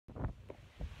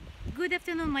Good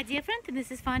afternoon, my dear friend.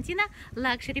 This is Fantina,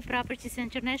 Luxury Properties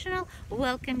International.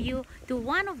 Welcome you to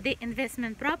one of the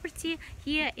investment property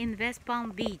here in West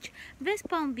Palm Beach. West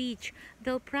Palm Beach,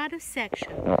 the Prado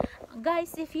section.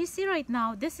 Guys, if you see right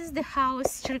now, this is the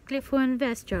house strictly for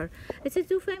investor. It's a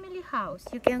two-family house.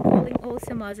 You can call it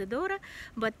also Mazadora,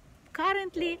 but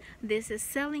currently this is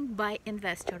selling by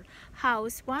investor.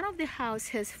 One of the house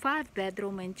has 5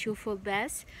 bedroom and 2 full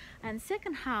baths, and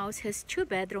second house has 2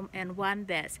 bedroom and 1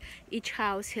 bath. Each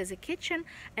house has a kitchen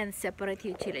and separate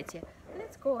utility.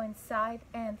 Let's go inside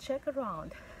and check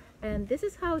around. And this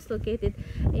is house located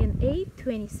in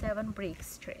 827 Briggs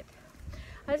Street.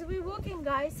 As we're walking,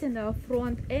 guys, in the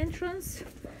front entrance,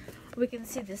 we can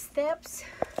see the steps.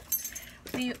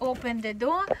 We open the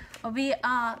door. We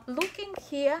are looking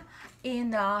here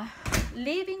in a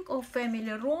living or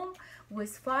family room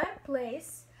with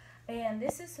fireplace, and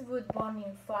this is wood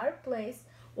burning fireplace,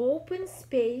 open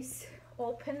space,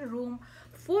 open room,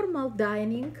 formal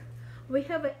dining. We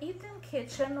have an eating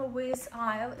kitchen with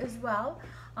aisle as well.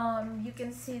 You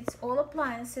can see it's all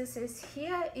appliances.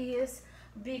 Here is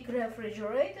big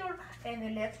refrigerator and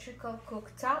electrical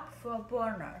cooktop for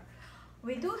burner.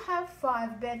 We do have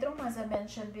 5 bedroom, as I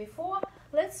mentioned before.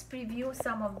 Let's preview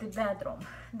some of the bedroom.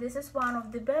 This is one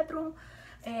of the bedroom,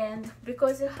 and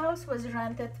because the house was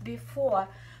rented before,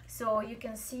 so you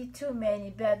can see too many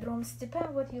bedrooms.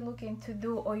 Depend what you're looking to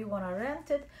do, or you want to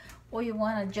rent it, or you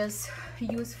want to just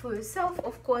use for yourself.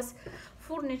 Of course,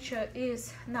 furniture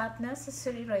is not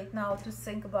necessary right now to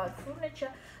think about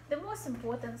furniture. The most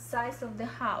important size of the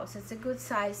house. It's a good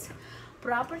size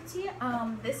property.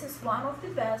 This is one of the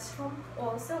bathroom,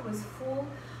 also with full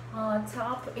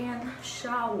tub and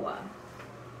shower.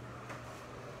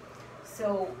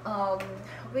 So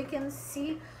we can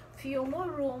see few more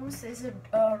rooms. This is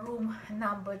room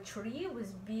number 3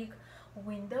 with big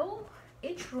window.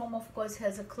 Each room, of course,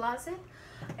 has a closet.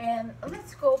 And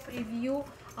let's go preview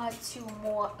 2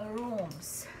 more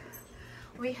rooms.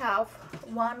 We have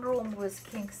one room with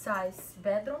king size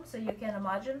bedroom, so you can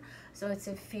imagine, so it's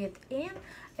a fit in,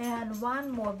 and one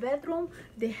more bedroom.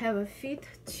 They have a fit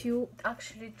to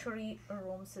actually 3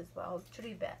 rooms as well,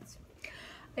 3 beds,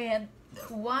 and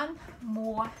one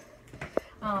more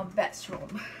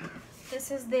bathroom.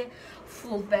 This is the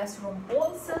full bathroom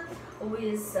also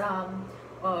with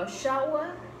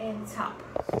shower and tub.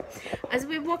 As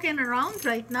we're walking around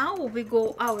right now, we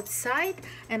go outside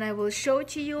and I will show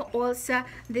to you also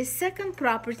the second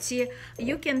property.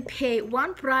 You can pay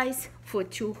one price for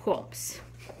 2 homes.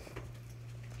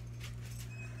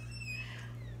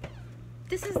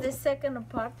 This is the second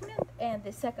apartment, and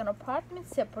the second apartment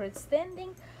separate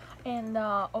standing, and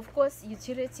of course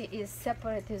utility is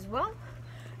separate as well.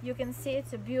 You can see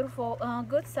it's a beautiful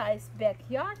good sized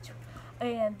backyard.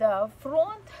 And the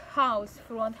front house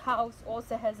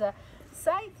also has a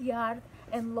side yard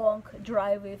and long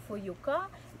driveway for your car,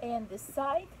 and the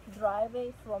side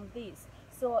driveway from this.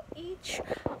 So each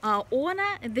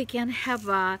owner, they can have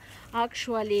a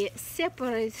actually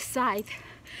separate side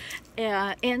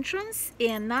entrance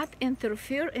and not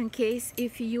interfere in case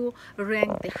if you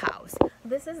rent the house.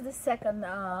 This is the second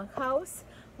house,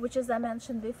 which, as I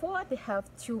mentioned before, they have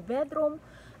 2 bedroom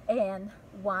and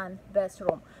 1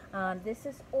 bathroom. This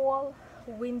is all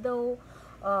window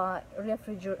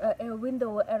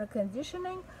window air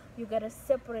conditioning. You get a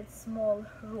separate small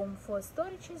room for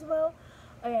storage as well.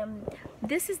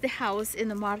 This is the house in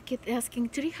the market asking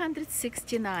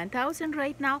 $369,000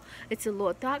 right now. It's a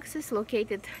low taxes,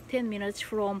 located 10 minutes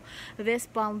from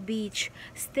West Palm Beach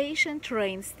Station,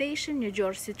 train station, New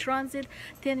Jersey Transit,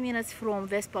 10 minutes from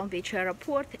West Palm Beach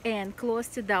Airport, and close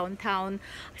to downtown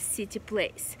City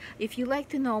Place. If you like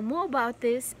to know more about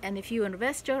this, and if you're an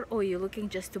investor or you're looking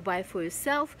just to buy for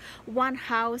yourself one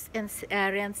house and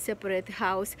rent separate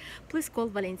house, please call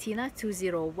Valentina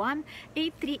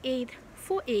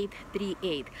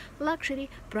 201-838-4838. Luxury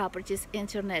Properties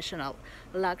International.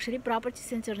 Luxury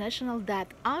Properties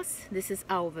International.us. This is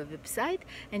our website,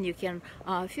 and you can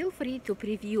feel free to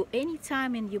preview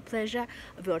anytime in your pleasure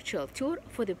virtual tour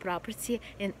for the property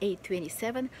in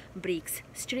 827 Briggs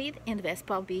Street in West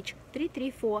Palm Beach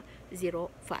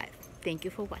 33405. Thank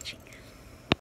you for watching.